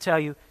I'm here to tell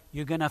you,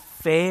 you're going to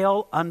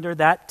fail under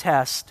that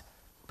test,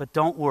 but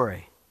don't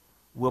worry.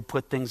 We'll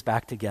put things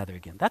back together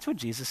again. That's what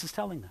Jesus is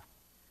telling them.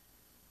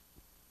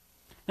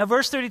 Now,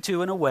 verse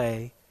 32, in a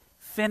way,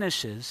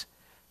 finishes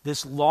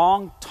this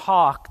long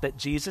talk that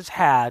Jesus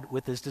had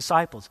with his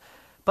disciples.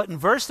 But in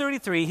verse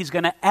 33, he's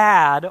going to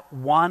add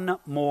one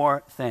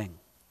more thing.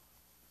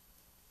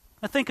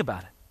 Now, think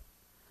about it.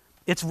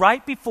 It's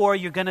right before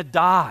you're going to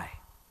die.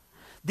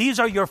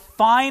 These are your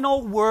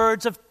final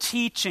words of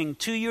teaching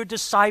to your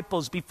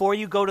disciples before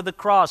you go to the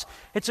cross.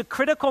 It's a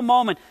critical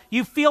moment.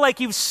 You feel like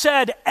you've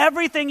said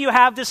everything you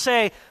have to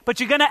say, but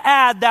you're going to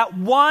add that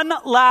one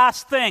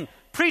last thing.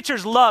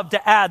 Preachers love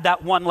to add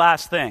that one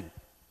last thing.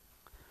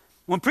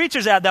 When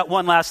preachers add that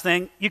one last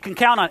thing, you can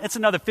count on it's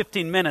another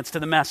 15 minutes to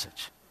the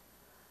message.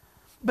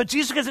 But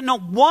Jesus says, no,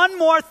 one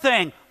more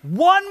thing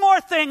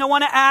I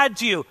want to add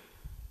to you.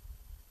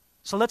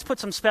 So let's put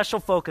some special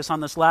focus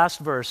on this last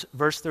verse,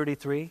 verse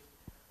 33.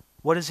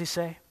 What does he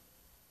say?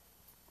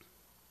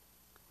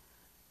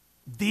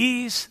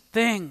 These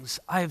things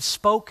I have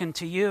spoken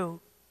to you,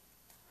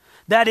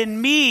 that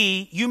in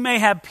me you may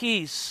have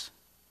peace.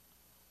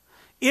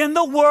 In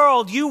the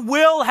world you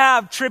will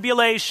have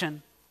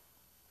tribulation,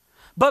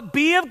 but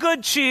be of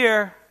good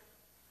cheer.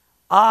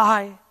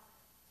 I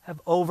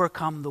have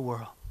overcome the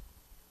world.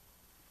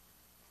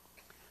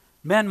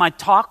 Men, my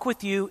talk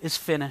with you is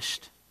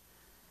finished.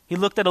 He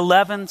looked at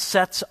 11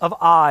 sets of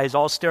eyes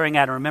all staring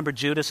at him. Remember,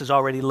 Judas has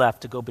already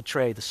left to go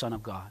betray the Son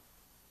of God.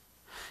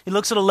 He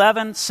looks at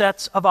 11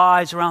 sets of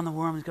eyes around the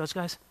room and goes,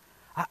 guys,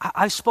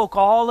 I spoke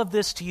all of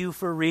this to you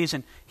for a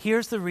reason.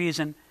 Here's the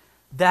reason,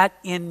 that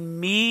in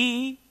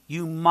me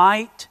you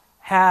might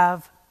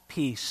have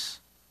peace.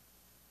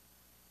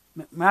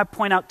 May I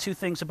point out two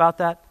things about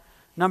that?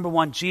 Number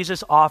one,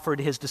 Jesus offered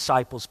his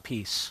disciples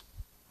peace.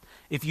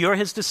 If you're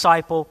his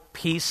disciple,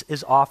 peace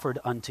is offered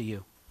unto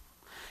you.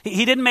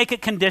 He didn't make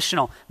it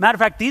conditional. Matter of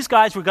fact, these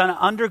guys were going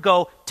to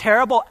undergo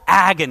terrible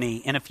agony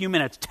in a few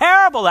minutes.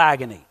 Terrible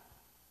agony.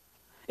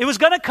 It was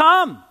going to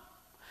come.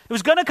 It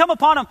was going to come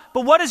upon them.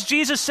 But what does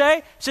Jesus say?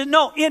 He said,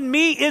 no, in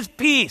me is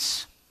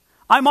peace.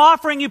 I'm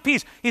offering you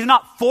peace. He's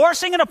not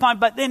forcing it upon you,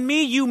 but in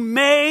me you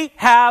may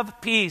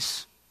have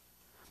peace.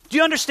 Do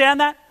you understand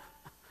that?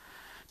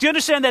 Do you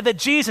understand that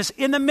Jesus,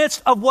 in the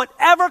midst of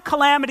whatever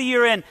calamity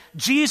you're in,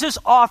 Jesus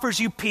offers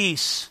you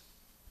peace?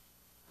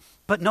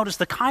 But notice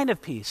the kind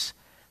of peace,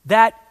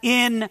 that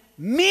in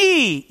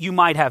me you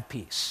might have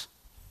peace.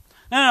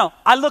 No.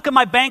 I look at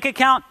my bank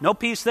account, no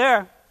peace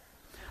there.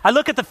 I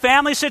look at the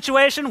family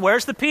situation,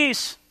 where's the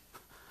peace?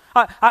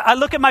 I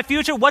look at my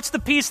future, what's the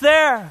peace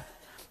there?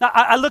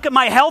 I look at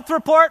my health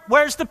report,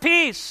 where's the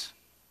peace?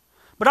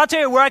 But I'll tell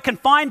you where I can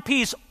find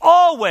peace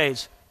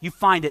always, you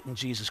find it in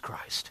Jesus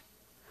Christ.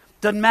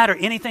 Doesn't matter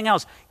anything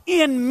else.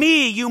 In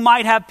me you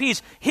might have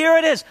peace. Here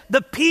it is.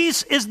 The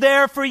peace is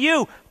there for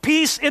you.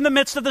 Peace in the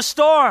midst of the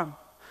storm.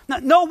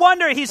 No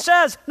wonder he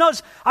says,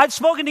 notice, I've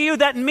spoken to you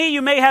that in me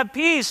you may have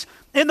peace.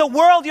 In the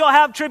world you'll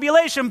have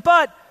tribulation,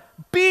 but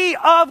be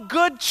of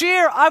good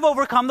cheer. I've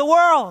overcome the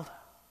world.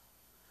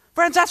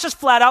 Friends, that's just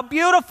flat out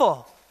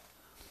beautiful.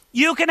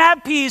 You can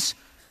have peace.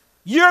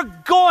 You're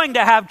going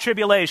to have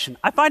tribulation.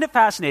 I find it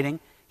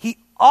fascinating. He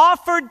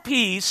offered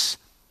peace.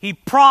 He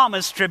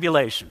promised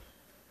tribulation.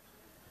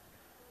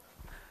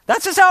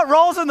 That's just how it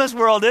rolls in this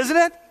world, isn't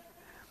it?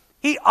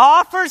 He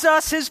offers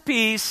us his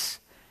peace.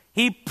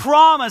 He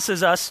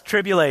promises us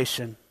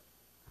tribulation.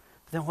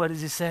 Then what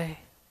does he say?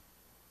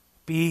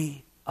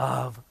 Be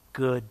of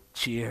good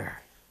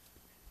cheer.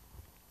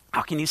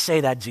 How can you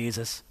say that,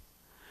 Jesus?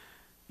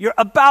 You're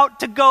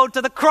about to go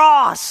to the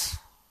cross.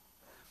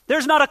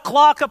 There's not a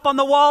clock up on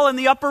the wall in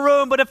the upper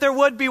room, but if there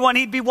would be one,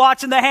 he'd be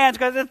watching the hands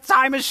because the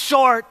time is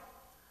short.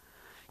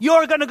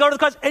 You're going to go to the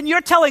cross, and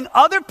you're telling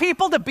other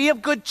people to be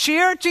of good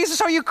cheer? Jesus,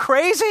 are you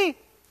crazy?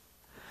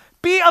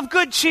 Be of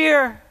good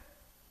cheer,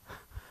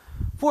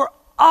 for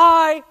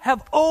I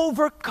have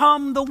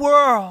overcome the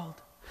world.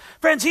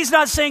 Friends, he's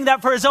not saying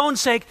that for his own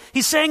sake.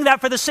 He's saying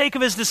that for the sake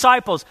of his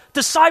disciples.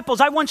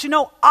 Disciples, I want you to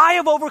know, I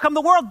have overcome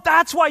the world.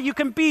 That's why you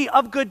can be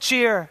of good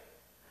cheer.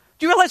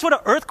 Do you realize what an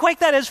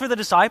earthquake that is for the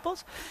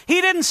disciples? He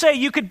didn't say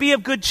you could be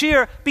of good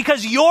cheer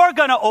because you're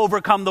going to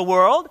overcome the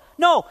world.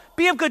 No,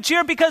 be of good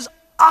cheer because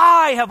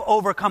I have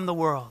overcome the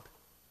world.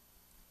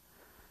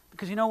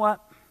 Because you know what?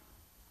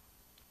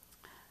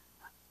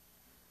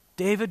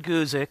 David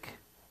Guzik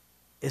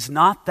is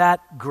not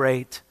that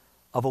great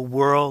of a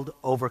world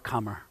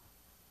overcomer.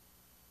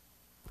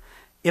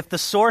 If the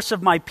source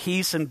of my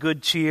peace and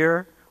good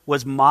cheer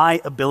was my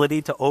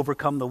ability to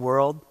overcome the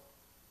world,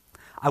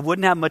 I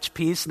wouldn't have much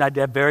peace and I'd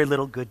have very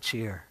little good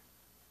cheer.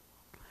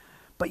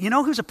 But you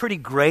know who's a pretty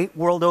great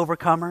world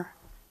overcomer?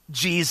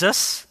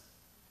 Jesus.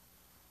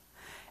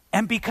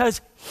 And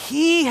because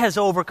he has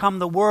overcome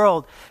the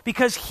world,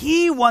 because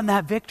he won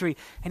that victory.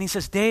 And he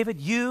says,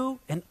 David, you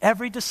and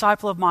every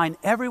disciple of mine,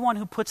 everyone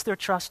who puts their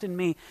trust in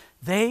me,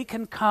 they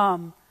can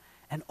come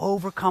and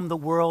overcome the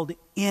world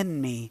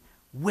in me,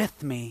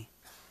 with me.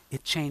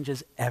 It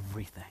changes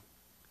everything.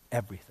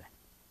 Everything.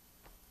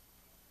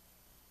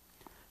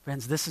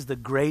 Friends, this is the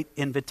great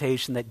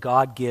invitation that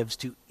God gives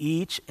to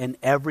each and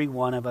every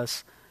one of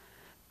us.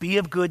 Be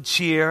of good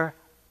cheer.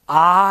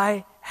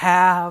 I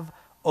have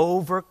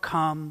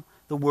overcome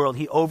the world.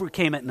 He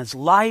overcame it in his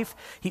life.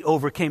 He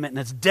overcame it in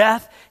his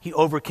death. He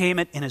overcame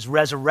it in his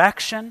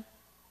resurrection.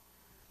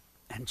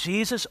 And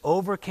Jesus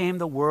overcame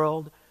the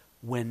world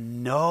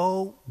when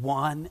no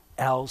one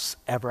else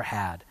ever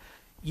had.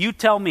 You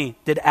tell me,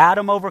 did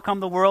Adam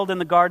overcome the world in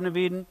the Garden of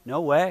Eden?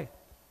 No way.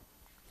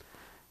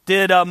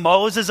 Did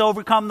Moses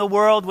overcome the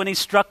world when he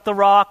struck the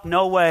rock?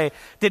 No way.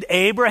 Did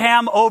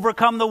Abraham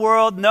overcome the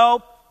world?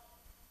 Nope.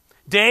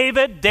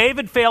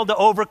 David failed to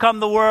overcome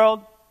the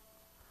world.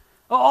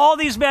 All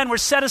these men were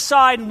set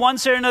aside in one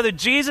way or another.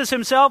 Jesus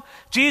himself,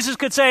 Jesus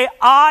could say,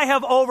 I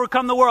have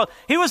overcome the world.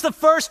 He was the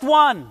first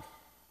one.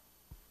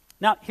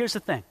 Now, here's the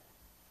thing.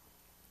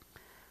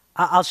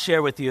 I'll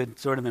share with you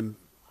sort of,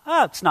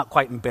 it's not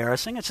quite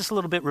embarrassing, it's just a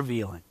little bit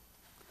revealing.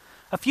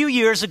 A few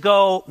years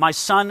ago, my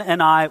son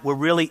and I were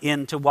really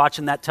into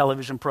watching that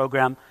television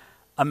program,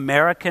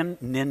 American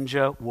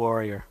Ninja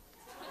Warrior.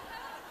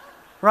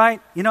 Right?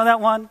 You know that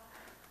one?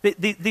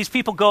 These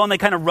people go and they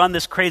kind of run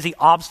this crazy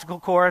obstacle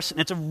course, and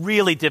it's a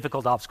really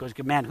difficult obstacle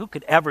course. Man, who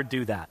could ever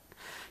do that?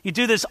 You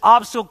do this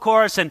obstacle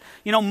course, and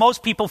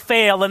most people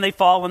fail, and they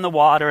fall in the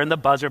water, and the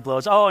buzzer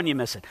blows. Oh, and you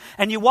miss it.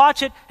 And you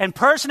watch it, and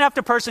person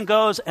after person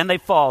goes, and they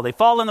fall. They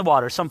fall in the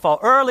water. Some fall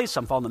early,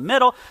 some fall in the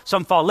middle,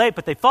 some fall late,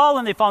 but they fall,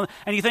 and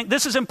you think,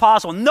 this is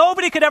impossible.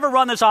 Nobody could ever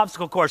run this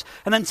obstacle course.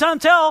 And then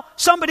until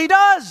somebody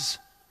does.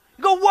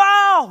 You go,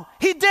 wow,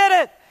 he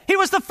did it. He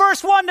was the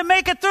first one to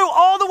make it through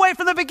all the way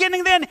from the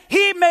beginning then.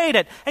 He made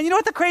it. And you know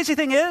what the crazy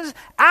thing is?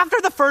 After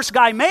the first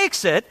guy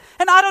makes it,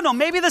 and I don't know,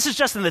 maybe this is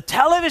just in the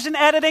television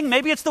editing,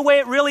 maybe it's the way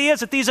it really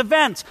is at these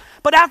events,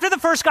 but after the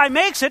first guy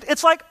makes it,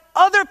 it's like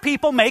other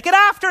people make it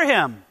after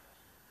him.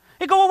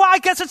 You go, well, I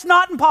guess it's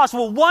not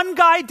impossible. One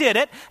guy did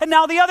it, and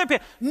now the other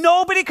people.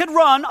 Nobody could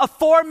run a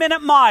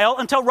 4-minute mile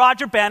until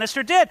Roger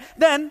Bannister did.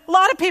 Then a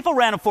lot of people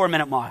ran a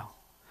 4-minute mile.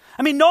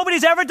 I mean,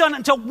 nobody's ever done it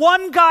until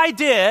one guy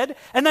did,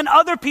 and then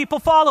other people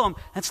follow him.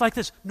 And it's like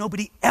this.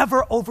 Nobody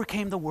ever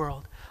overcame the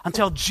world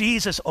until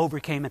Jesus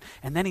overcame it.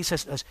 And then he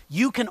says to us,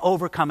 you can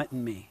overcome it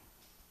in me.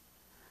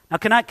 Now,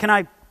 can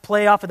I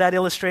play off of that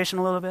illustration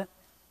a little bit?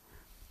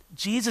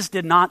 Jesus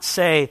did not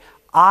say,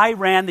 I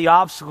ran the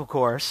obstacle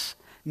course,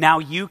 now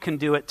you can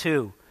do it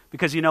too.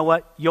 Because you know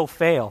what? You'll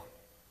fail.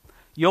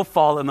 You'll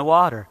fall in the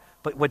water.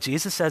 But what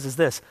Jesus says is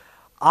this,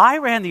 I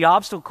ran the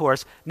obstacle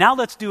course, now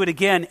let's do it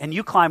again, and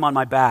you climb on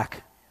my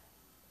back.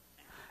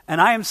 And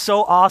I am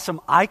so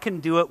awesome, I can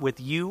do it with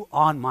you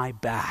on my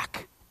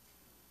back.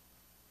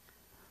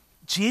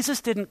 Jesus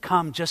didn't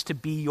come just to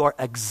be your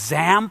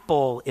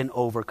example in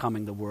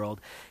overcoming the world.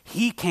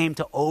 He came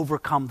to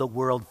overcome the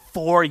world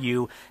for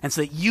you, and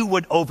so that you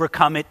would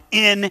overcome it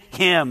in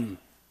him.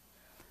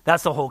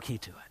 That's the whole key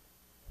to it.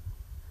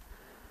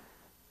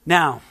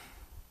 Now,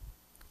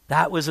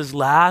 that was his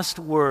last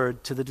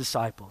word to the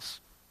disciples.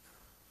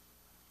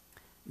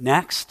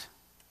 Next,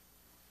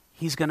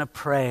 he's going to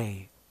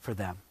pray for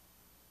them.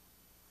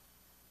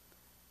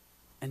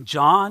 And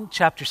John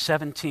chapter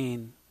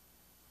 17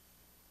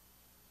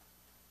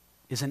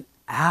 is an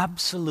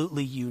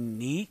absolutely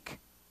unique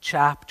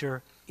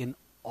chapter in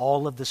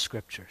all of the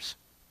scriptures.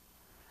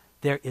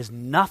 There is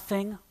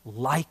nothing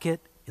like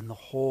it in the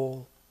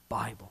whole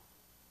Bible.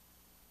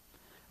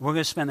 We're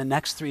going to spend the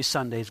next 3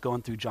 Sundays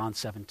going through John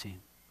 17.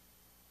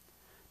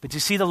 But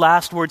you see the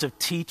last words of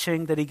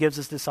teaching that he gives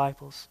his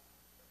disciples?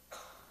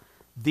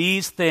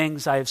 These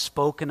things I have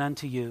spoken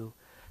unto you,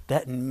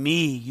 that in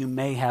me you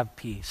may have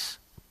peace.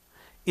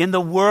 In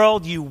the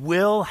world you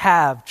will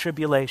have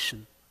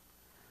tribulation,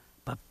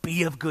 but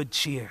be of good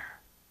cheer,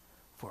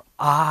 for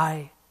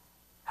I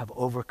have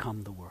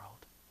overcome the world.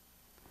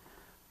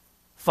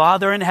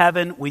 Father in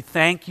heaven, we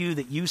thank you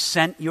that you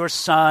sent your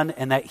Son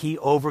and that he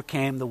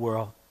overcame the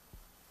world.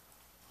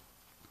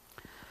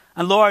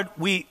 And Lord,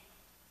 we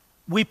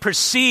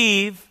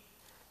perceive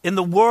in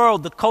the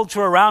world, the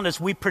culture around us,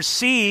 we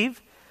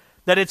perceive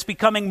that it's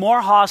becoming more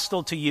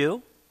hostile to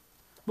you.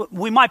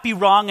 We might be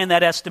wrong in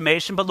that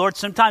estimation, but Lord,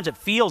 sometimes it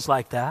feels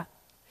like that.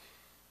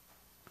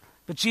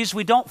 But Jesus,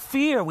 we don't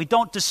fear, we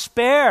don't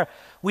despair,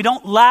 we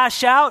don't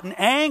lash out in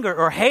anger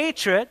or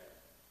hatred.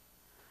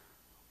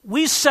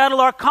 We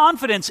settle our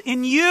confidence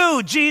in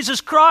you,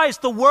 Jesus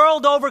Christ, the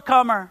world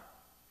overcomer.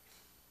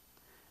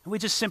 And we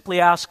just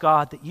simply ask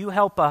God that you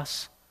help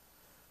us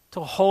to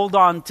hold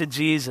on to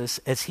Jesus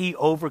as he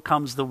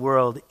overcomes the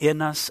world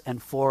in us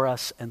and for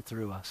us and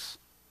through us.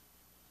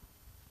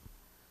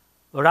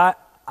 Lord,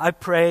 I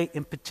pray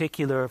in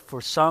particular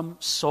for some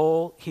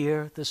soul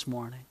here this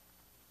morning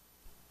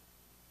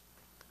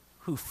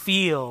who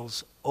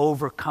feels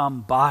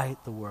overcome by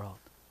the world.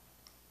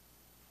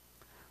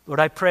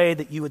 Lord, I pray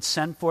that you would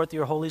send forth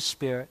your Holy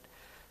Spirit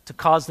to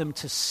cause them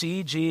to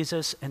see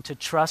Jesus and to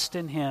trust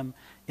in him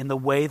in the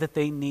way that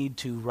they need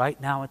to right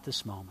now at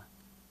this moment.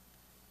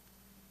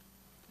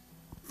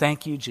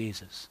 Thank you,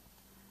 Jesus,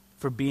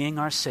 for being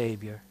our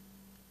Savior,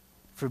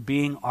 for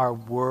being our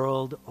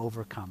world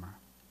overcomer.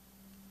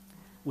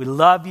 We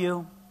love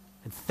you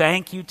and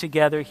thank you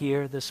together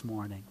here this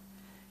morning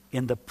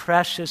in the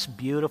precious,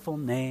 beautiful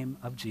name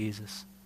of Jesus.